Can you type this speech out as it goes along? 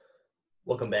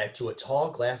Welcome back to A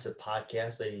Tall Glass of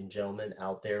Podcast, ladies and gentlemen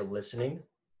out there listening.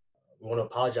 We want to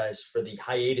apologize for the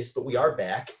hiatus, but we are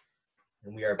back.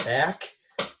 And we are back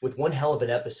with one hell of an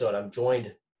episode. I'm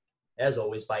joined, as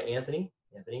always, by Anthony.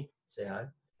 Anthony, say hi.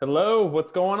 Hello,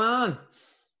 what's going on?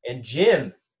 And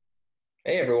Jim.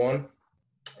 Hey, everyone.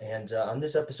 And on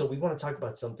this episode, we want to talk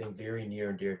about something very near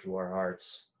and dear to our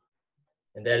hearts,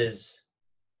 and that is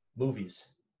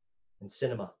movies and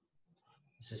cinema.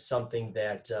 This is something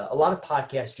that a lot of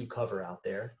podcasts do cover out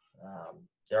there.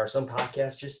 There are some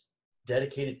podcasts just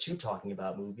dedicated to talking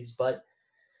about movies, but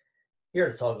here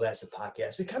at Tall Glass of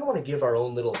Podcast, we kind of want to give our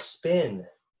own little spin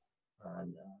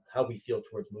on how we feel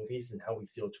towards movies and how we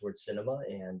feel towards cinema.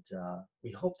 And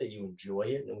we hope that you enjoy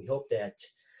it, and we hope that it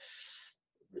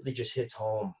really just hits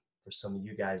home for some of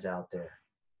you guys out there.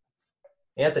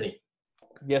 Anthony,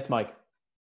 Yes, Mike.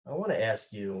 I want to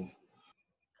ask you,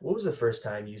 what was the first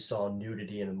time you saw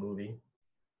nudity in a movie?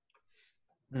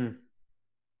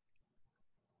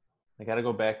 I got to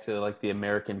go back to like the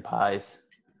American Pies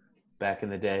back in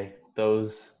the day.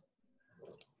 Those.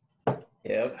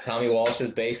 Yep, Tommy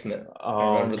Walsh's Basement. I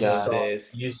Oh, remember You those God.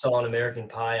 days. You saw an American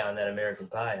Pie on that American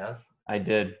Pie, huh? I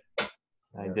did.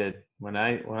 I Yeah. did. When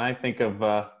I think of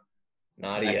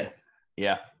Nadia.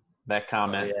 that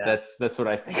comment, Oh, yeah. that's what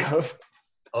I think of.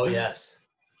 Oh yes,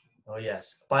 oh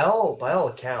yes. By all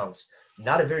accounts,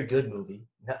 not a very good movie.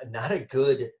 Not a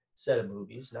good set of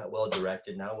movies. Not well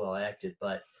directed. Not well acted.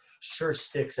 But sure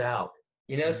sticks out.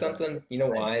 You know something? You know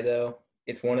Right. why, though?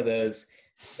 It's one of those,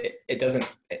 it doesn't,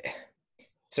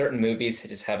 certain movies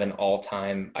just have an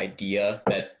all-time idea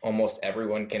that almost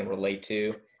everyone can relate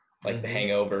to. Like The Mhm.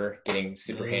 Hangover, getting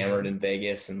super hammered Mhm. in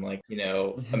Vegas, and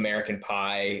American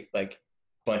Pie, like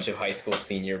bunch of high school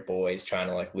senior boys trying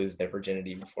to like lose their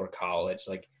virginity before college.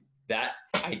 Like that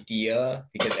idea,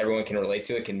 because everyone can relate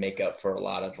to it, can make up for a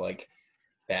lot of like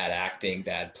bad acting,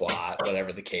 bad plot,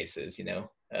 whatever the case is.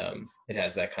 It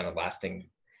has that kind of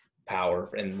lasting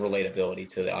power and relatability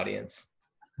to the audience.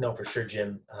 No, for sure,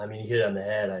 Jim. I mean, you hit it on the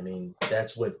head. I mean,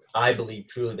 that's what I believe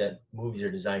truly that movies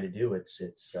are designed to do. It's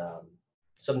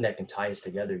something that can tie us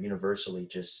together universally.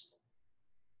 Just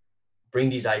bring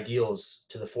these ideals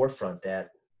to the forefront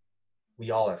that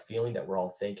we all are feeling, that we're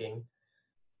all thinking,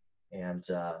 and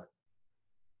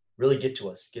really get to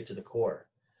us, get to the core.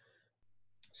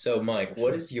 So, Mike,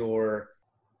 For sure.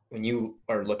 when you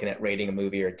are looking at rating a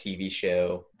movie or a TV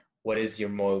show, what is your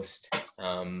most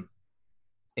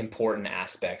important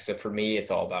aspect? So for me, it's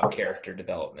all about character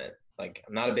development. Like,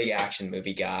 I'm not a big action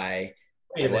movie guy.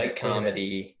 Wait I a minute. like Wait a minute.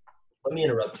 comedy. Let me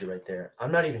interrupt you right there.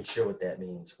 I'm not even sure what that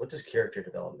means. What does character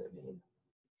development mean?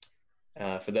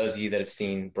 For those of you that have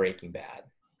seen Breaking Bad,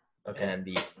 Okay. and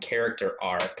the character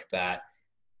arc that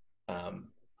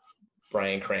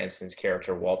Bryan Cranston's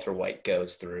character Walter White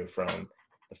goes through from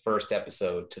the first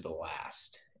episode to the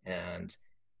last, and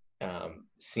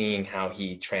seeing how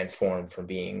he transformed from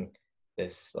being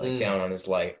this like down on his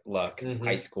luck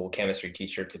high school chemistry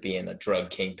teacher to being a drug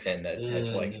kingpin that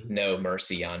has like no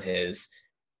mercy on his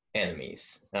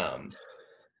enemies.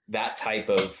 That type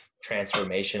of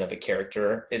transformation of a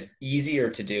character is easier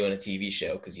to do in a TV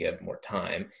show because you have more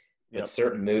time. But Yep.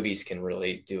 certain movies can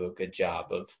really do a good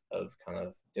job of kind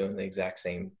of doing the exact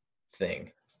same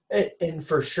thing. And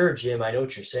for sure, Jim, I know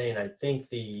what you're saying. I think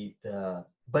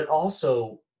but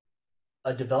also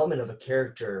a development of a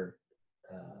character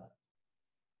uh,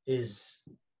 is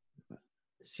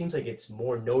seems like it's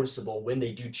more noticeable when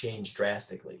they do change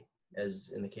drastically,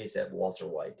 as in the case of Walter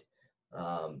White.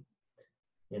 Um,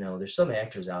 there's some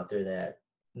actors out there that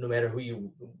no matter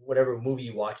whatever movie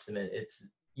you watch them in,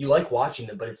 you like watching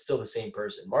them, but it's still the same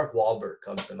person. Mark Wahlberg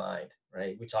comes to mind,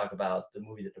 right? We talk about the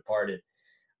movie The Departed.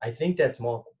 I think that's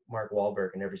Mark Wahlberg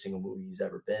in every single movie he's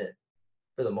ever been,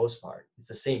 for the most part. It's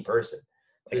the same person.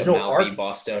 Like There's a no mouthy arc.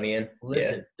 Bostonian.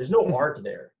 Listen, there's no arc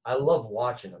there. I love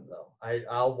watching him though.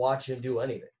 I'll watch him do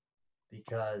anything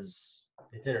because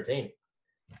it's entertaining.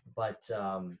 But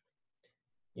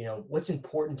what's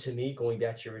important to me, going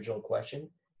back to your original question,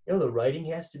 the writing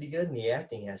has to be good and the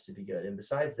acting has to be good. And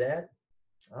besides that,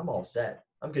 I'm all set.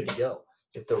 I'm good to go.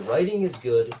 If the writing is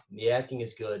good and the acting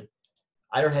is good,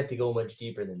 I don't have to go much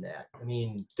deeper than that. I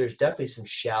mean, there's definitely some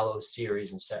shallow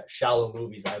series and shallow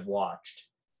movies I've watched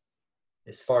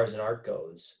as far as an arc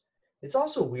goes. It's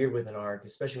also weird with an arc,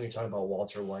 especially when you're talking about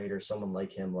Walter White or someone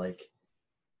like him. Like,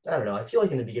 I don't know. I feel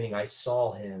like in the beginning I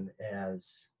saw him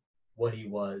as what he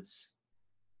was.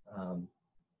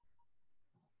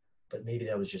 But maybe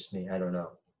that was just me. I don't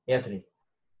know. Anthony,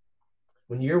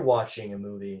 when you're watching a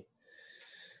movie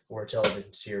or a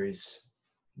television series,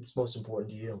 what's most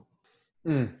important to you?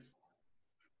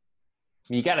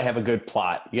 You got to have a good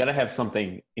plot. You got to have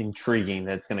something intriguing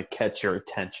that's going to catch your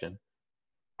attention.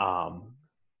 And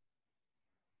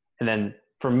then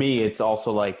for me, it's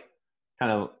also like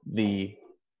kind of the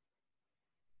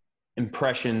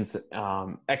impressions,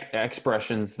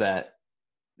 expressions that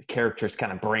the characters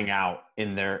kind of bring out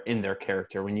in their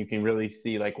character, when you can really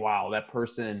see like, wow, that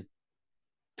person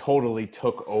totally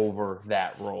took over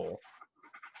that role.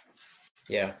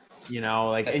 Yeah.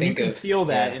 Like, and you can feel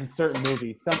that in certain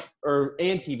movies,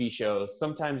 and TV shows.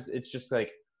 Sometimes it's just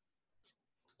like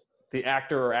the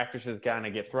actor or actresses kind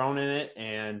of get thrown in it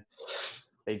and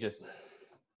they just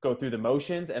go through the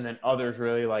motions, and then others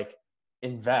really like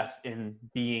invest in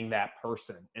being that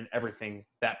person and everything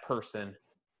that person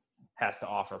has to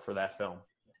offer for that film.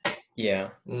 Yeah.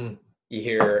 You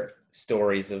hear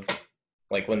stories of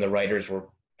like when the writers were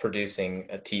producing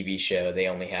a TV show, they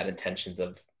only had intentions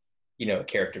of, a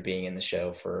character being in the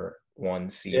show for one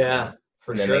season. Yeah,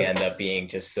 and then they end up being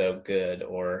just so good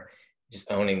or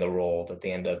just owning the role that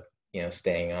they end up,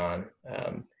 staying on.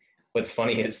 What's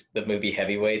funny is the movie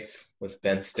Heavyweights with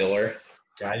Ben Stiller.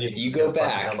 God, if you go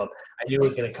back, I knew it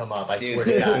was going to come up. I swear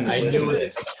to God. I knew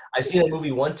it. I've seen that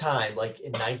movie one time, like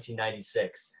in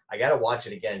 1996. I got to watch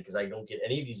it again because I don't get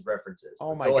any of these references.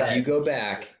 Oh my God. If you go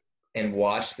back and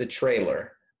watch the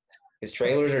trailer, because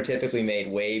trailers are typically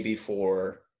made way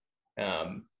before,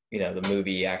 the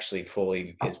movie actually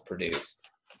fully is produced.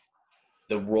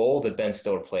 The role that Ben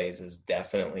Stiller plays is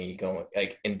definitely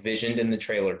envisioned in the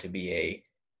trailer to be a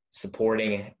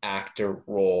supporting actor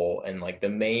role, and like the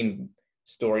main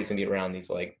stories gonna be around these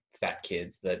like fat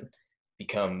kids that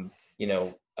become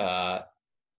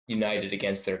united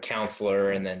against their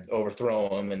counselor and then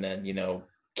overthrow him, and then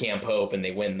Camp Hope, and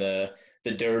they win the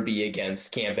derby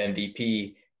against Camp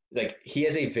MVP. Like, he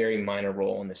has a very minor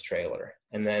role in this trailer,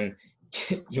 and then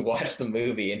you watch the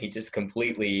movie and he just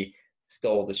completely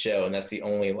stole the show, and that's the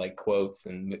only like quotes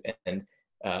and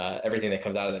everything that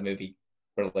comes out of that movie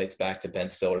relates back to Ben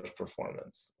Stiller's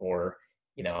performance. Or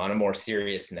on a more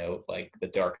serious note, like The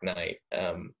Dark Knight,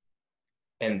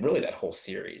 and really that whole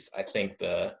series. I think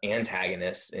the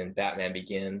antagonists in Batman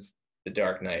Begins, The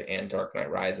Dark Knight, and Dark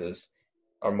Knight Rises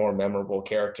are more memorable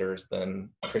characters than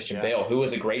Christian Bale, who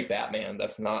was a great Batman.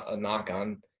 That's not a knock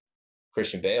on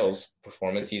Christian Bale's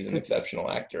performance. He's an exceptional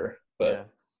actor. But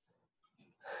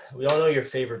we all know your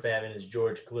favorite Batman is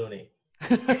George Clooney.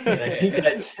 And I think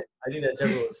that's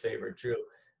everyone's favorite, true.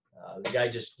 The guy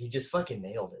just fucking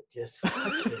nailed it. Just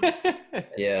fucking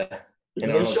yeah.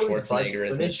 And when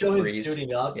they show him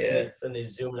suiting up and they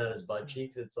zoom in on his butt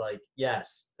cheeks, it's like,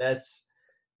 yes, that's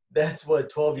what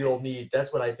 12-year-old need.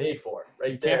 That's what I paid for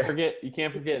right there. You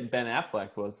can't forget Ben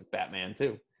Affleck was Batman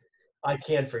too. I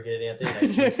can't forget Anthony. I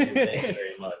choose to. Thank you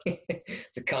very much.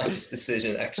 It's a conscious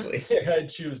decision, actually. I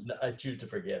choose to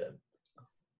forget him.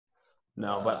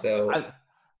 No, but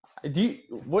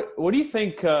what do you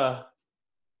think?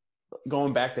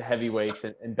 Going back to Heavyweights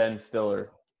and Ben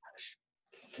Stiller,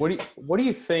 what do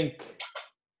you think?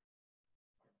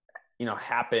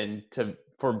 Happened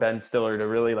for Ben Stiller to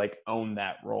really like own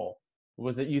that role?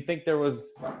 Was it, you think there was,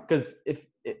 because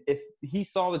if he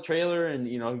saw the trailer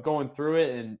and going through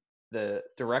it, and the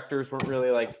directors weren't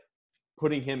really like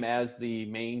putting him as the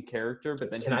main character,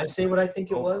 but then can I say what I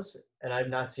think it was? And I've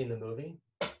not seen the movie.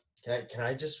 Can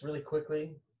I just really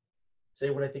quickly say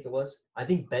what I think it was? I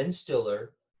think Ben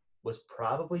Stiller was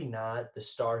probably not the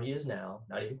star he is now,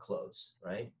 not even close,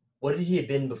 right? What did he have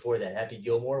been before that? Happy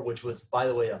Gilmore, which was, by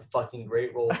the way, a fucking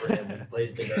great role for him when he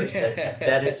plays the nurse.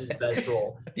 That is his best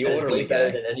role. The orderly guy.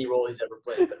 Better than any role he's ever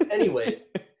played. But anyways,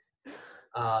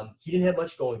 he didn't have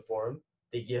much going for him.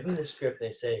 They give him the script. They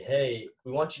say, hey,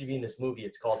 we want you to be in this movie.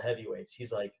 It's called Heavyweights.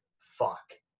 He's like, fuck.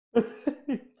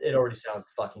 It already sounds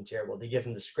fucking terrible. They give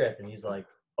him the script, and he's like,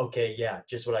 okay, yeah,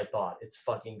 just what I thought. It's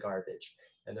fucking garbage.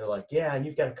 And they're like, yeah, and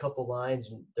you've got a couple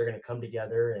lines, and they're going to come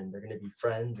together, and they're going to be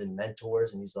friends and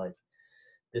mentors. And he's like,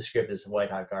 this script is white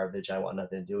hot garbage. I want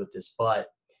nothing to do with this. But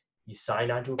he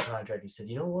signed onto a contract. He said,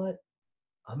 you know what?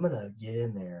 I'm going to get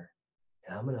in there,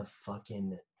 and I'm going to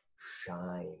fucking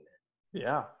shine.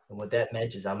 Yeah. And what that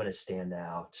meant is I'm going to stand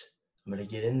out. I'm going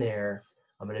to get in there.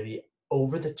 I'm going to be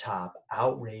over the top,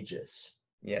 outrageous.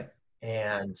 Yeah.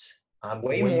 And I'm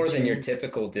way more than your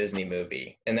typical Disney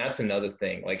movie. And that's another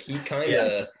thing. Like, he kind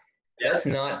of, that's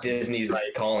not Disney's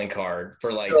calling card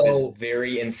for like this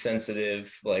very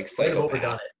insensitive, like, psychopath.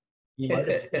 Overdone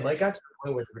it. It might got to the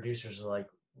point where the producers are like,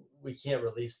 we can't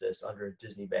release this under a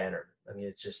Disney banner. I mean,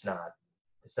 it's just not,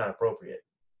 it's not appropriate.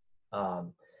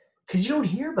 Because you don't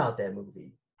hear about that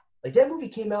movie. Like, that movie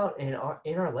came out in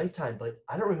our lifetime, but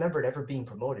I don't remember it ever being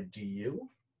promoted. Do you?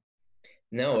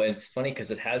 No, it's funny because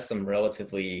it has some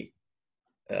relatively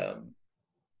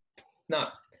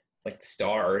not like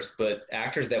stars, but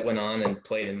actors that went on and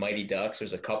played in Mighty Ducks.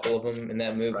 There's a couple of them in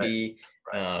that movie.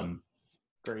 Right.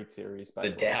 Great series. The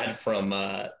dad from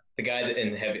the guy that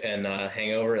in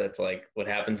Hangover. That's like What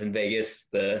Happens in Vegas.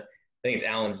 I think it's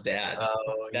Alan's dad.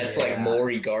 Oh, that's like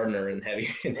Maury Gardner in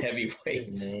Heavyweights.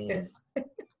 His name.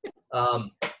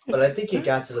 But I think it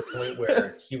got to the point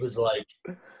where he was like,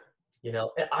 you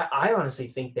know, I honestly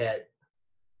think that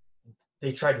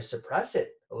they tried to suppress it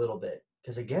a little bit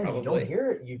because again, you don't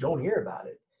hear about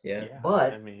it. Yeah.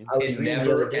 But I mean, it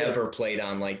never ever played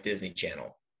on like Disney Channel.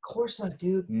 Of course not,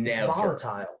 dude. Never. It's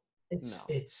volatile.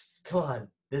 It's come on.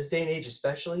 This day and age,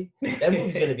 especially, that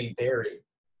movie's gonna be buried.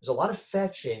 There's a lot of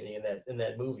fat shaming in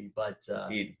that movie, but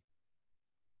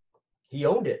he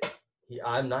owned it.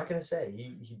 I'm not gonna say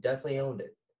he definitely owned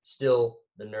it. Still,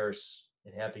 the nurse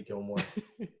in Happy Gilmore,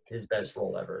 his best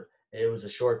role ever. It was a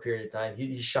short period of time.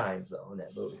 He shines though in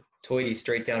that movie. Tweety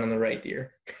straight down on the right,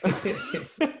 dear.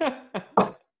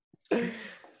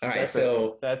 All right,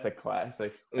 that's a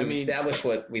classic. We've established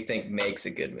what we think makes a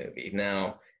good movie.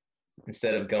 Now,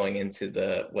 instead of going into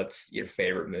what's your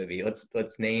favorite movie,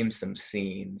 let's name some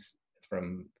scenes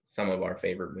from some of our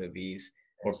favorite movies,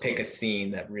 or pick a scene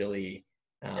that really,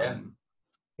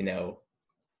 you know,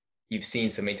 you've seen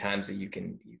so many times that you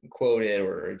can quote it,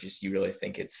 or just you really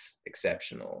think it's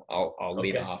exceptional. I'll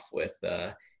lead off with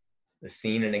the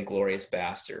scene in Inglourious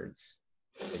Bastards,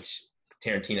 which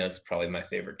Tarantino's probably my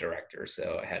favorite director,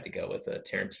 so I had to go with a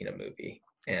Tarantino movie.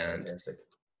 And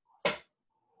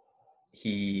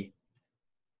he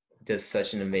does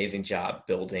such an amazing job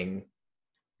building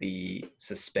the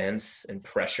suspense and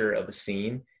pressure of a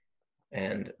scene.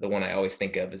 And the one I always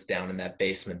think of is down in that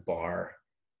basement bar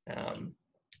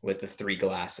with the three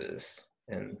glasses.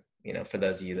 And, you know, for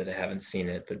those of you that haven't seen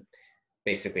it, but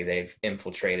basically they've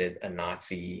infiltrated a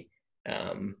Nazi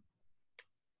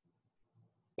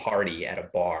party at a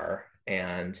bar,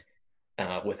 and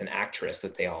with an actress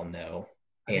that they all know.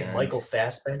 And Michael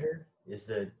Fassbender is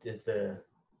that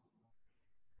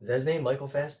his name? Michael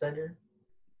Fassbender,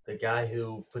 the guy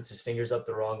who puts his fingers up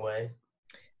the wrong way.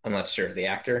 I'm not sure. The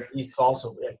actor. He's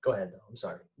also. Go ahead though. I'm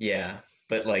sorry. Yeah,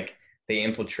 but like they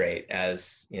infiltrate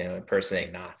as, you know,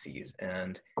 impersonating Nazis,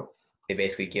 and they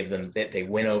basically give them. They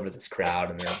win over this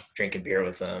crowd, and they're drinking beer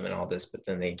with them and all this, but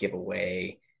then they give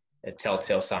away a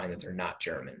telltale sign that they're not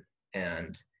German,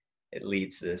 and it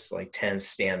leads to this like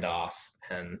tense standoff,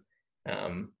 and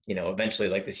you know, eventually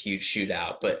like this huge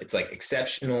shootout. But it's like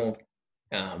exceptional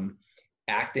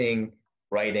acting,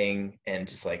 writing, and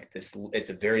just like this. It's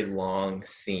a very long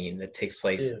scene that takes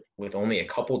place with only a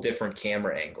couple different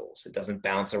camera angles. It doesn't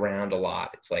bounce around a lot.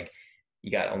 It's like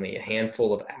you got only a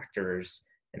handful of actors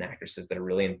and actresses that are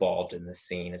really involved in this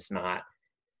scene. There's not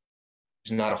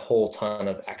a whole ton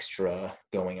of extra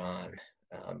going on.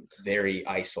 It's very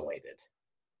isolated,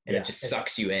 and it just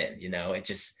sucks you in. You know,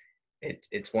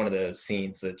 it's one of those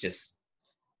scenes that just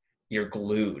you're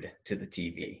glued to the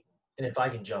TV. And if I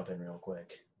can jump in real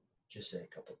quick, just say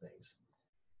a couple things.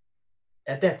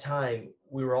 At that time,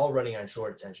 we were all running on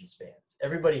short attention spans.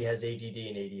 Everybody has ADD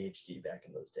and ADHD back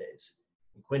in those days.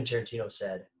 And Quentin Tarantino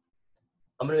said,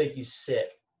 "I'm going to make you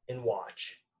sit and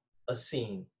watch a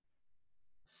scene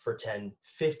for 10,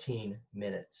 15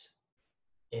 minutes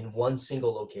in one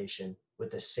single location with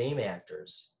the same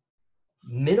actors,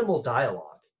 minimal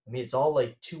dialogue. I mean, it's all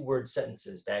like 2-word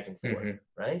sentences back and forth,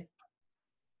 right?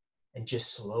 And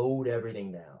just slowed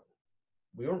everything down.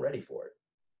 We weren't ready for it,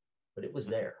 but it was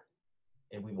there,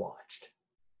 and we watched."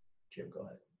 Jim, go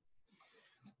ahead.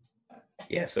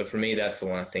 Yeah, so for me, that's the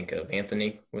one I think of.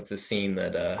 Anthony, what's the scene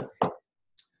that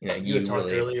you know you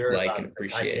talked really earlier like about and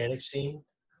appreciate? The Titanic scene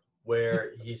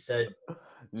where he said,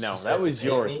 "No, that was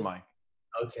yours, Mike."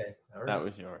 Okay, all right. That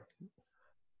was yours.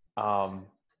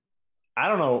 I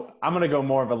don't know. I'm gonna go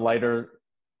more of a lighter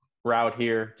route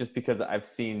here, just because I've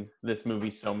seen this movie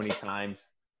so many times,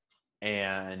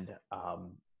 and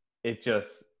it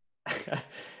just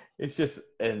it's just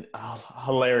an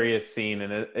hilarious scene,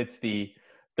 and it's the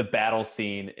battle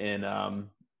scene in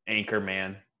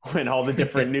Anchorman, when all the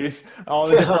different news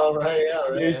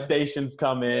stations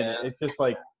come in. Yeah. It's just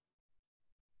like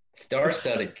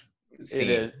star-studded scene.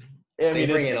 It is. They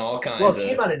bring in all kinds of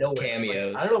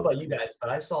cameos. Like, I don't know about you guys, but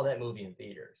I saw that movie in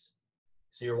theaters.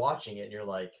 So you're watching it and you're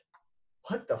like,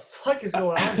 what the fuck is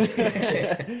going on here?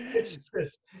 It's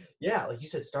just, yeah, like you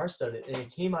said, star-studded, and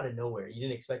it came out of nowhere. You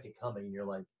didn't expect it coming, and you're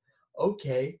like,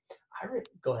 okay.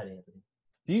 Go ahead, Anthony.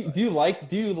 Do you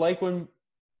like when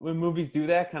when movies do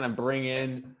that, kind of bring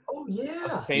in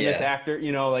a famous actor,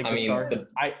 like I mean, star.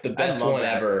 the best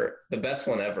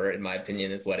one ever, in my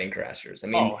opinion, is Wedding Crashers. I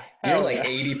mean, you're like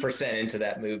 80% into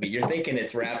that movie. You're thinking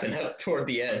it's wrapping up toward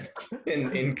the end,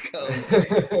 and in comes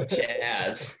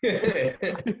Chaz.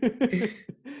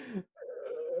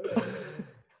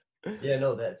 Yeah,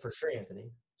 no, that for sure,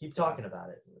 Anthony. Keep talking about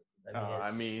it.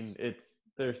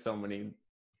 There's so many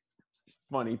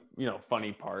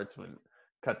funny parts when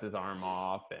cuts his arm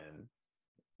off and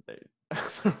they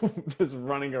just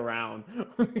running around.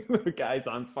 The guy's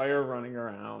on fire running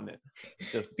around and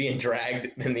just being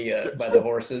dragged in the by the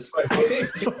horses.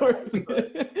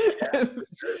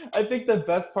 I think the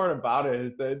best part about it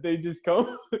is that they just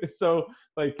go so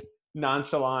like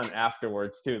nonchalant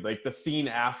afterwards too. Like the scene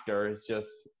after is just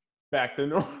back to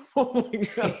normal.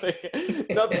 Like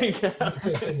nothing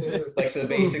happened. Like, so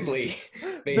basically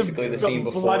the scene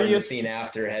before and the scene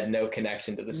after had no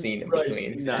connection to the scene in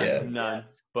between. None.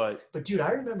 But dude,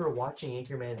 I remember watching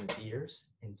Anchorman in theaters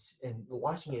and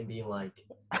watching it and being like,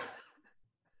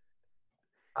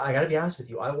 I gotta be honest with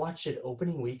you, I watched it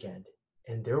opening weekend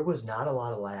and there was not a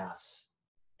lot of laughs.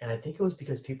 And I think it was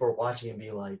because people were watching it and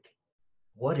being like,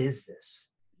 what is this?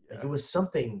 Like, it was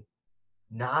something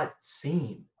not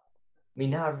seen. I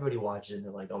mean, now everybody watches it and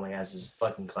they're like, oh my gosh, this is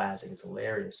fucking classic. It's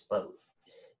hilarious. But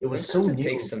it was so new. It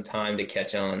takes some time to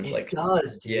catch on. It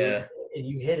does, dude. Yeah. And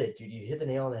you hit it, dude. You hit the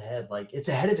nail on the head. Like, it's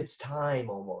ahead of its time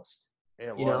almost.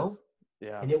 Yeah, you know?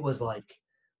 Yeah. And it was like,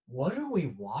 what are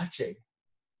we watching?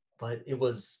 But it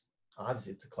was,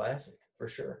 obviously, it's a classic for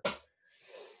sure.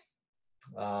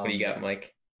 What do you got,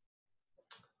 Mike?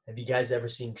 Have you guys ever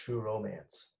seen True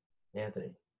Romance?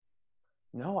 Anthony?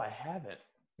 No, I haven't.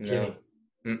 Jimmy?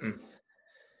 No. Mm-mm.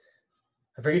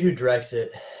 I forget who directs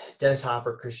it. Dennis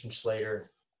Hopper, Christian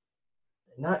Slater.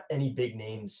 Not any big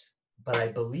names, but I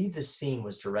believe this scene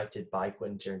was directed by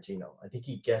Quentin Tarantino. I think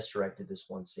he guest directed this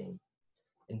one scene.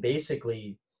 And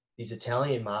basically, these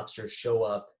Italian mobsters show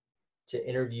up to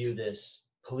interview this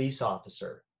police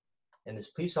officer. And this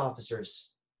police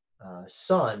officer's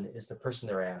son is the person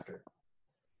they're after.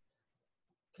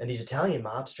 And these Italian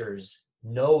mobsters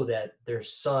know that their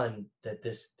son, that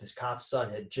this cop's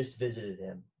son had just visited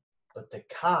him. But the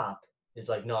cop is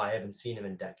like, no, I haven't seen him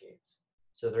in decades.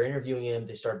 So they're interviewing him.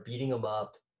 They start beating him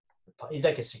up. He's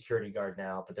like a security guard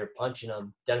now, but they're punching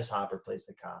him. Dennis Hopper plays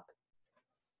the cop.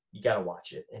 You got to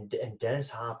watch it. And Dennis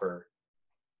Hopper,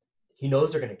 he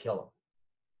knows they're going to kill him.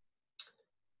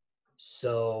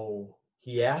 So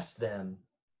he asks them,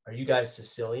 are you guys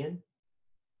Sicilian?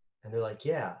 And they're like,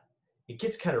 yeah. It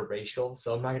gets kind of racial,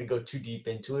 so I'm not going to go too deep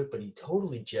into it, but he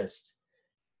totally just,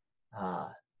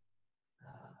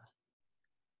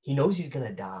 he knows he's going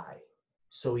to die.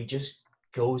 So he just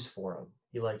goes for him.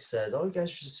 He like says, oh, you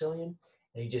guys are Sicilian?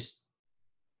 And he just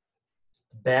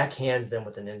backhands them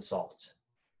with an insult.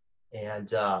 And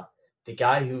the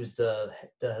guy who's the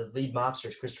lead mobster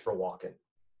is Christopher Walken.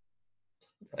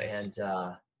 Nice. And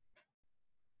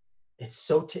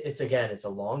it's again, it's a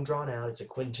long drawn out. It's a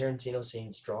Quentin Tarantino scene.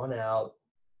 It's drawn out.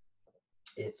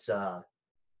 It's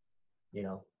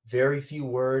very few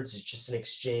words. It's just an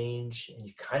exchange, and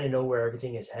you kind of know where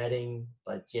everything is heading,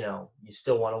 but you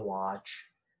still want to watch.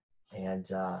 And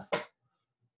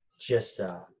just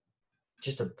a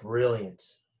brilliant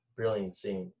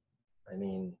scene. I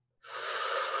mean,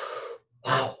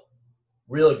 wow,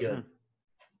 really good.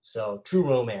 So True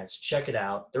Romance, check it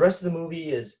out. The rest of the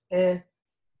movie is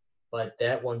but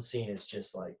that one scene is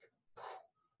just like,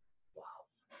 wow.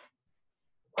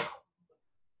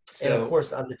 So, and of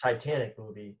course, on the Titanic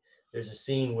movie, there's a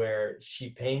scene where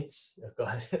she paints. Oh, go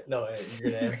ahead. No,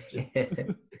 you're gonna ask.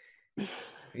 Have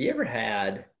you ever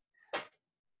had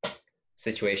a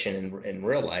situation in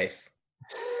real life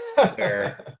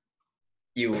where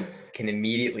you can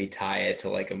immediately tie it to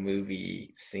like a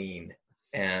movie scene,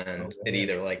 and it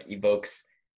either like evokes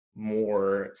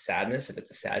more sadness if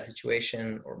it's a sad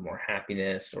situation, or more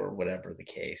happiness, or whatever the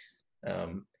case?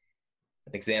 An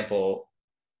example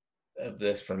of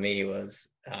this for me was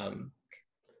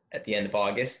at the end of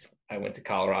August, I went to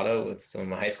Colorado with some of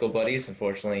my high school buddies.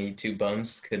 Unfortunately, 2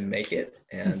 bums couldn't make it,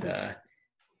 and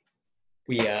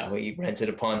we rented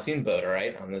a pontoon boat, all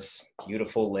right, on this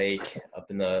beautiful lake up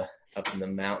in the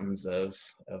mountains of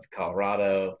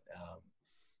Colorado,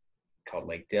 called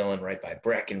Lake Dillon, right by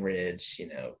Breckenridge.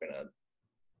 We're gonna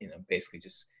basically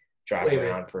just drive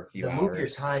around for a few hours. The movie you're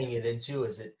tying it into,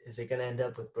 is it gonna end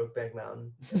up with Brokeback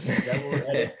Mountain? Is that where we're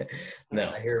headed? No,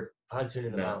 I hear pontoon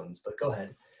in the mountains, but go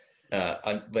ahead.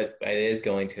 But it is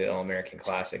going to the All-American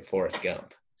Classic, Forrest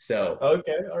Gump. So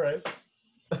okay, all right.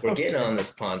 We're getting on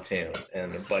this pontoon,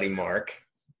 and our buddy Mark,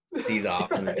 sees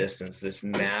off in the distance this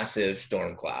massive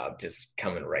storm cloud just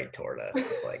coming right toward us.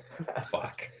 It's like,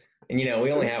 fuck. And,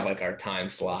 we only have like our time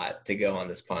slot to go on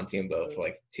this pontoon boat for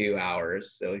like 2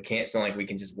 hours. So it's not like we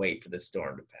can just wait for the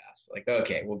storm to pass. Like,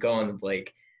 okay, we'll go on the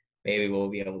lake. Maybe we'll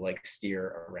be able to like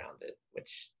steer around it,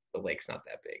 which the lake's not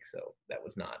that big. So that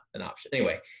was not an option.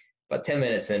 Anyway, about 10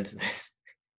 minutes into this,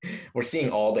 we're seeing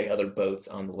all the other boats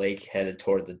on the lake headed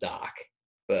toward the dock,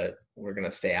 but we're going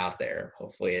to stay out there.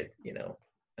 Hopefully it,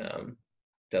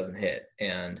 doesn't hit.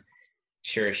 And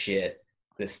sure as shit,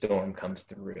 the storm comes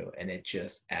through and it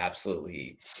just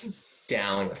absolutely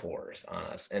downpours on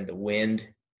us. And the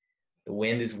wind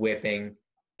is whipping.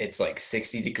 It's like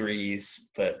 60 degrees,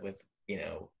 but with,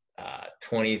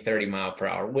 20, 30 mile per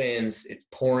hour winds. It's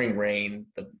pouring rain.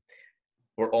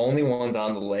 We're only ones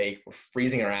on the lake. We're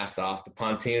freezing our ass off. The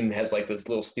pontoon has like this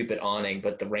little stupid awning,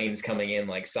 but the rain's coming in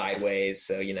like sideways.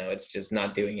 So, it's just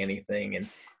not doing anything. And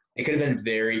it could have been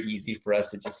very easy for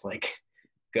us to just like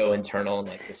go internal and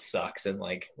like, this sucks, and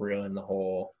like ruin the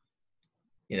whole,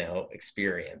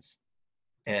 experience.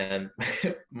 And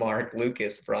Mark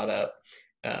Lucas brought up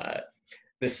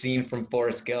the scene from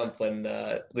Forrest Gump when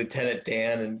Lieutenant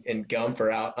Dan and Gump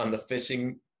are out on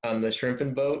the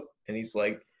shrimping boat, and he's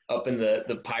like up in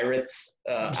the pirates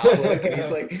outlook, and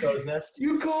he's like,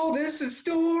 "You call this a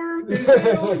storm? Is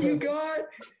that all you got?"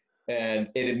 And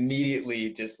it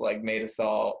immediately just like made us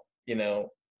all,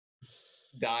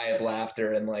 die of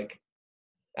laughter, and like,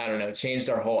 I don't know, changed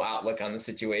our whole outlook on the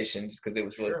situation, just because it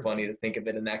was really funny to think of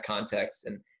it in that context.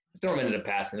 And the storm ended up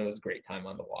passing. It was a great time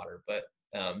on the water, but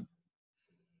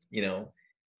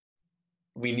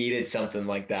we needed something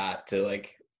like that to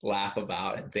like laugh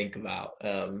about and think about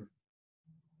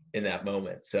in that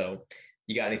moment. So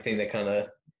you got anything that kind of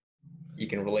you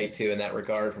can relate to in that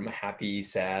regard, from a happy,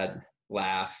 sad,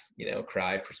 laugh,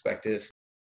 cry perspective?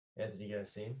 Anthony, you got a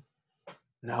scene?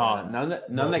 No, none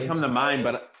that come to mind,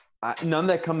 but none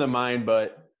that come to mind,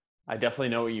 but I definitely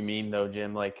know what you mean though,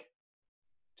 Jim. Like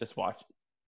just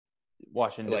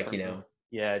watching like,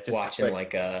 yeah, just watching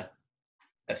like a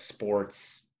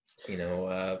sports,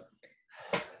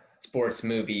 sports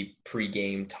movie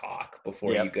pregame talk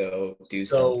before you go do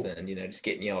something, just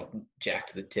getting you all jacked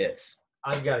to the tits.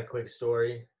 I've got a quick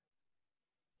story.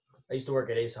 I used to work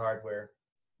at Ace Hardware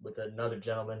with another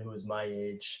gentleman who was my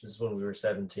age. This is when we were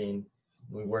 17.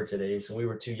 We worked at Ace, and we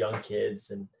were two young kids,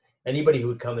 and anybody who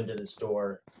would come into the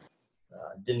store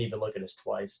didn't even look at us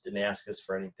twice, didn't ask us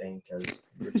for anything, because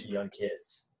we were two young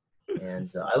kids.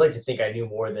 And I like to think I knew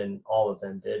more than all of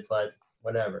them did, but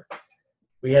whatever.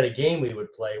 We had a game we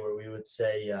would play where we would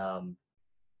say,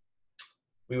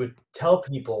 we would tell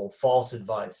people false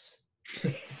advice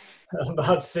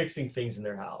about fixing things in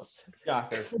their house.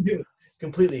 Shocker.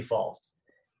 Completely false.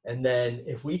 And then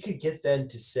if we could get them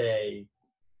to say,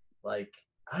 like,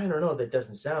 I don't know, that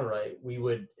doesn't sound right, we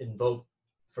would invoke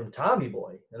from Tommy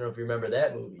Boy. I don't know if you remember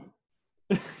that movie.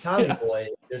 Tommy Boy,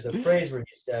 there's a phrase where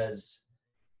he says,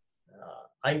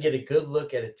 I can get a good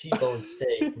look at a T-bone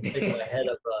steak from sticking my head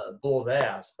up a bull's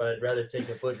ass, but I'd rather take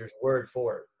a butcher's word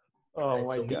for it. Oh, right?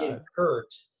 My so God. Me and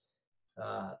Kurt,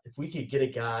 if we could get a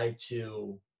guy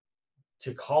to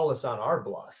call us on our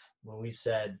bluff when we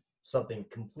said something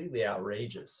completely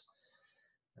outrageous,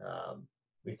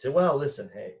 we'd say, well, listen,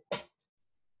 hey,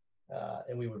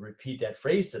 and we would repeat that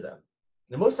phrase to them.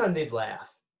 And most of the time they'd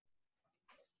laugh.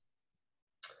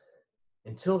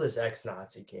 Until this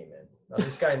ex-Nazi came in. Now,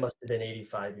 this guy must have been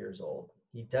 85 years old.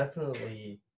 He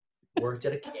definitely worked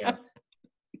at a camp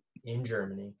in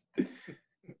Germany. And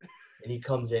he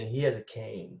comes in, he has a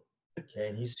cane. Okay,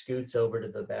 and he scoots over to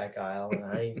the back aisle,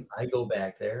 and I go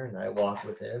back there, and I walk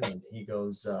with him, and he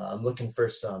goes, I'm looking for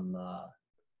some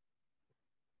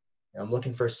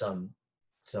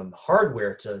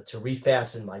hardware to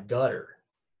refasten my gutter.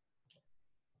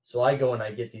 So I go and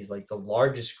I get these, like, the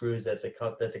largest screws that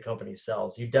the company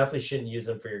sells. You definitely shouldn't use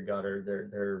them for your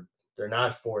gutter. They're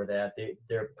not for that. They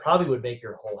probably would make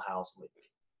your whole house leak.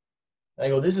 And I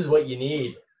go, this is what you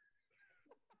need,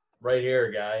 right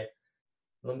here, guy.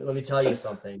 Let me tell you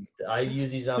something. I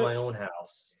use these on my own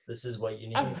house. This is what you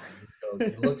need.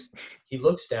 He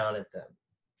looks down at them.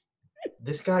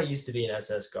 This guy used to be an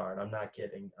SS guard. I'm not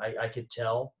kidding. I could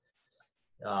tell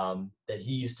that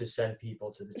he used to send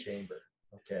people to the chamber.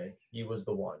 Okay, he was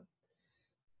the one.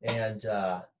 And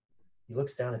he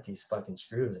looks down at these fucking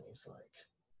screws, and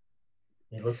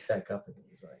he looks back up, and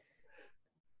he's like,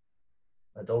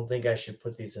 I don't think I should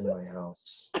put these in my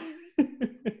house.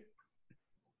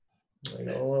 I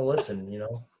go, well, listen,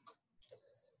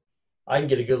 I can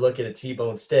get a good look at a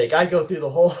T-bone steak. I go through the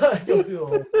whole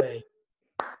thing.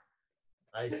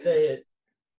 I say it,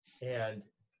 and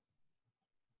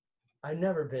I've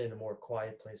never been in a more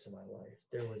quiet place in my life.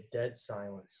 There was dead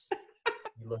silence.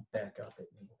 He looked back up at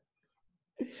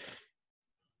me.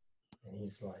 And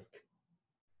he's like,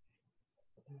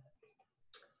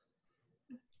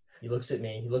 he looks at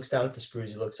me. He looks down at the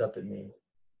screws. He looks up at me.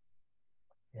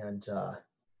 And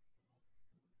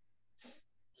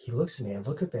he looks at me. I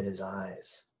look up at his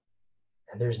eyes.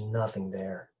 And there's nothing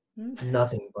there.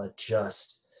 Nothing but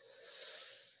just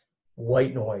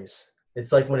white noise.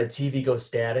 It's like when a TV goes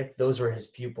static. Those were his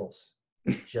pupils.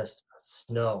 Just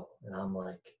snow. And I'm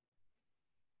like,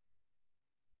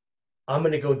 I'm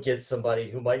going to go get somebody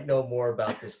who might know more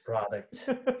about this product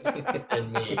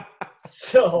than me.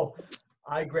 So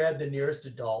I grab the nearest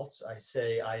adult. I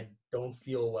say, I don't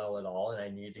feel well at all and I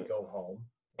need to go home,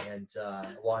 and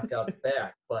walked out the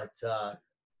back. But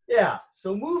yeah,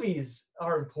 so movies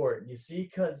are important, you see,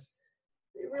 because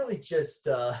they really just,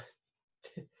 they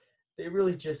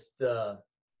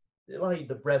allow you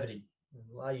the brevity,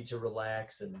 allow you to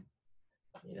relax and,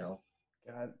 you know.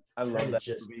 God, I love that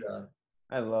movie.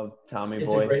 I love Tommy Boy.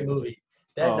 It's a great movie.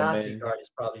 That Nazi guard is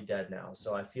probably dead now,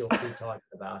 so I feel free talking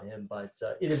about him. But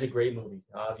it is a great movie.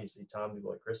 Obviously, Tommy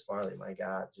Boy, Chris Farley, my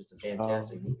God, just a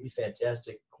fantastic movie.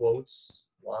 Fantastic quotes,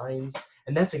 lines.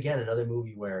 And that's, again, another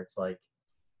movie where it's like,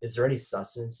 is there any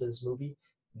sustenance to this movie?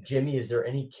 Jimmy, is there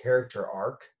any character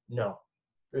arc? No,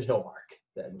 there's no arc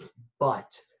to that movie.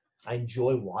 But I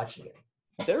enjoy watching it.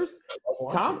 There's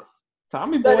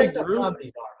Tommy Boy. That's how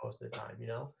comedies are most of the time, you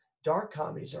know? Dark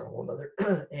comedies are a whole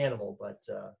other animal, but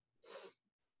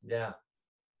yeah.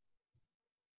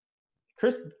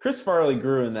 Chris Farley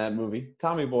grew in that movie.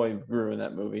 Tommy Boy grew in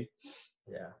that movie.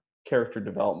 Yeah. Character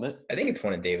development. I think it's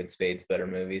one of David Spade's better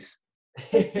movies.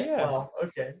 Yeah. Well,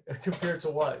 okay. Compared to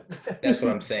what? That's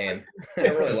what I'm saying. I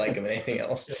don't really like him in anything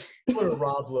else. What a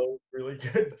Rob Lowe, really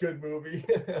good movie.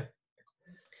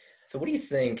 So what do you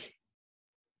think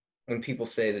when people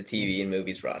say that TV and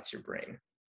movies rots your brain?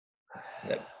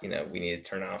 That, you know, we need to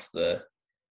turn off the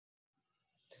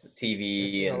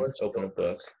TV and open a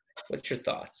book. What's your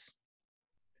thoughts?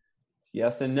 It's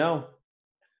yes and no.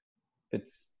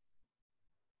 It's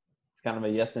kind of a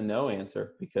yes and no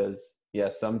answer, because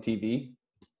yes, some TV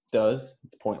does.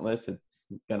 It's pointless. It's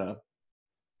gonna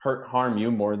harm you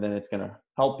more than it's gonna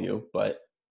help you, but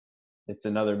it's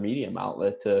another medium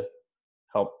outlet to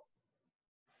help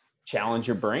challenge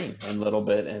your brain a little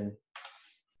bit and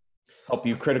help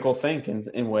you critical think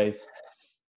in ways.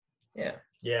 Yeah.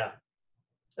 Yeah.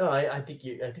 No, I think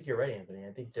you're right, Anthony.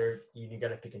 I think you got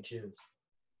to pick and choose.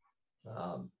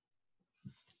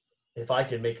 If I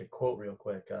could make a quote real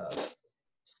quick,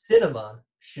 cinema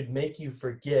should make you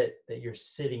forget that you're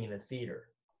sitting in a theater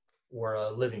or a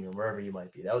living room, wherever you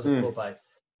might be. That was a quote by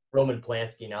Roman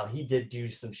Polanski. Now, he did do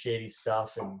some shady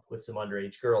stuff and with some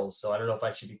underage girls, so I don't know if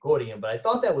I should be quoting him, but I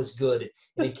thought that was good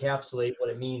and encapsulate what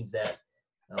it means that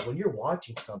when you're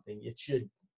watching something, it should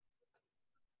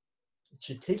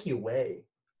take you away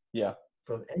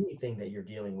from anything that you're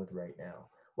dealing with right now.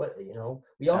 What, you know,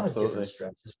 we all have different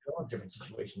stresses, we all have different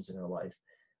situations in our life.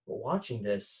 But watching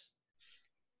this,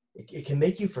 it can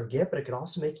make you forget, but it can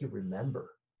also make you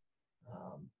remember.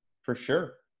 For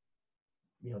sure.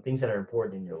 You know, things that are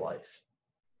important in your life.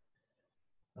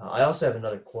 I also have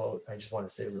another quote I just want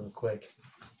to say real quick.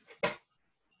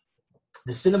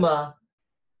 The cinema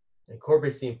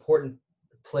incorporates the important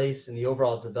place in the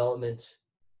overall development.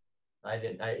 I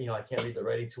can't read the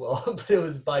writing too well, but it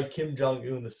was by Kim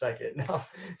Jong-un II. Now,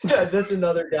 that's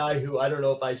another guy who I don't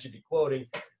know if I should be quoting,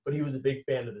 but he was a big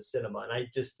fan of the cinema. And I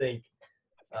just think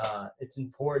it's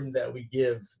important that we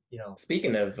give, you know.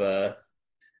 Speaking of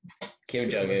Kim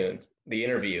Jong-un, The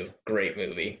Interview, great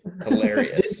movie,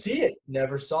 hilarious. Didn't see it,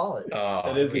 never saw it.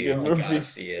 Oh, it is a good movie. Gotta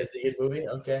see it. It's a good movie.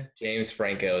 Okay. James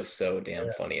Franco is so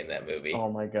damn funny in that movie.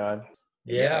 Oh my God.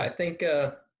 Yeah, I think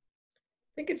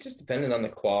it's just dependent on the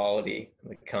quality,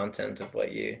 the content of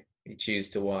what you choose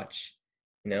to watch.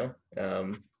 You know,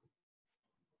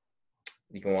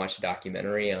 you can watch a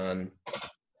documentary on,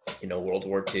 you know, World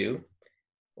War II,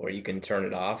 or you can turn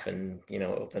it off and, you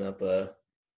know, open up a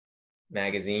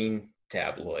magazine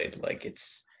tabloid. Like,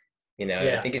 it's, you know,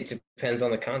 I think it depends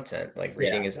on the content. Like,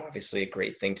 reading is obviously a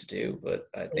great thing to do, but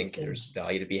I think there's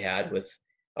value to be had with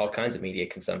all kinds of media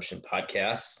consumption: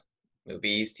 podcasts,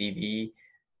 movies, TV,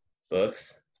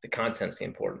 books. The content's the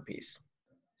important piece.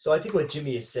 So I think what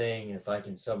Jimmy is saying, if I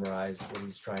can summarize what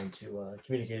he's trying to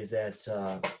communicate, is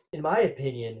that, in my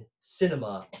opinion,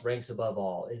 cinema ranks above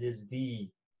all. It is the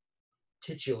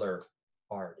titular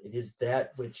art. It is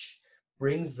that which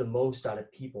brings the most out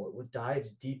of people. It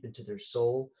dives deep into their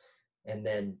soul and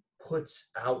then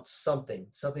puts out something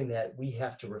that we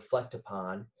have to reflect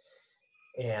upon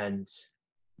and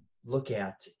look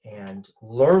at and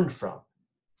learn from.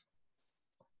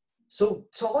 So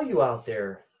to all you out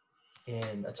there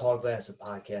in A Tall Glass of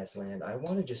Podcast Land, I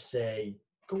want to just say,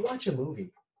 go watch a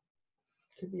movie.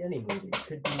 Could be any movie.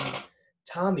 Could be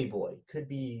Tommy Boy. Could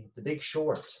be The Big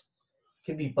Short.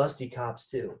 Could be Busty Cops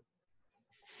too.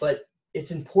 But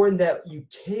it's important that you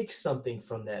take something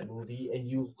from that movie and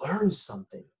you learn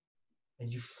something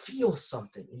and you feel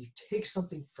something and you take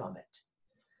something from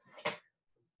it.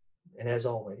 And as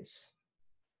always,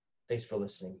 thanks for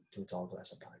listening to A Tall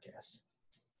Glass of Podcast.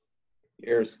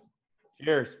 Cheers.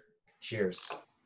 Cheers. Cheers.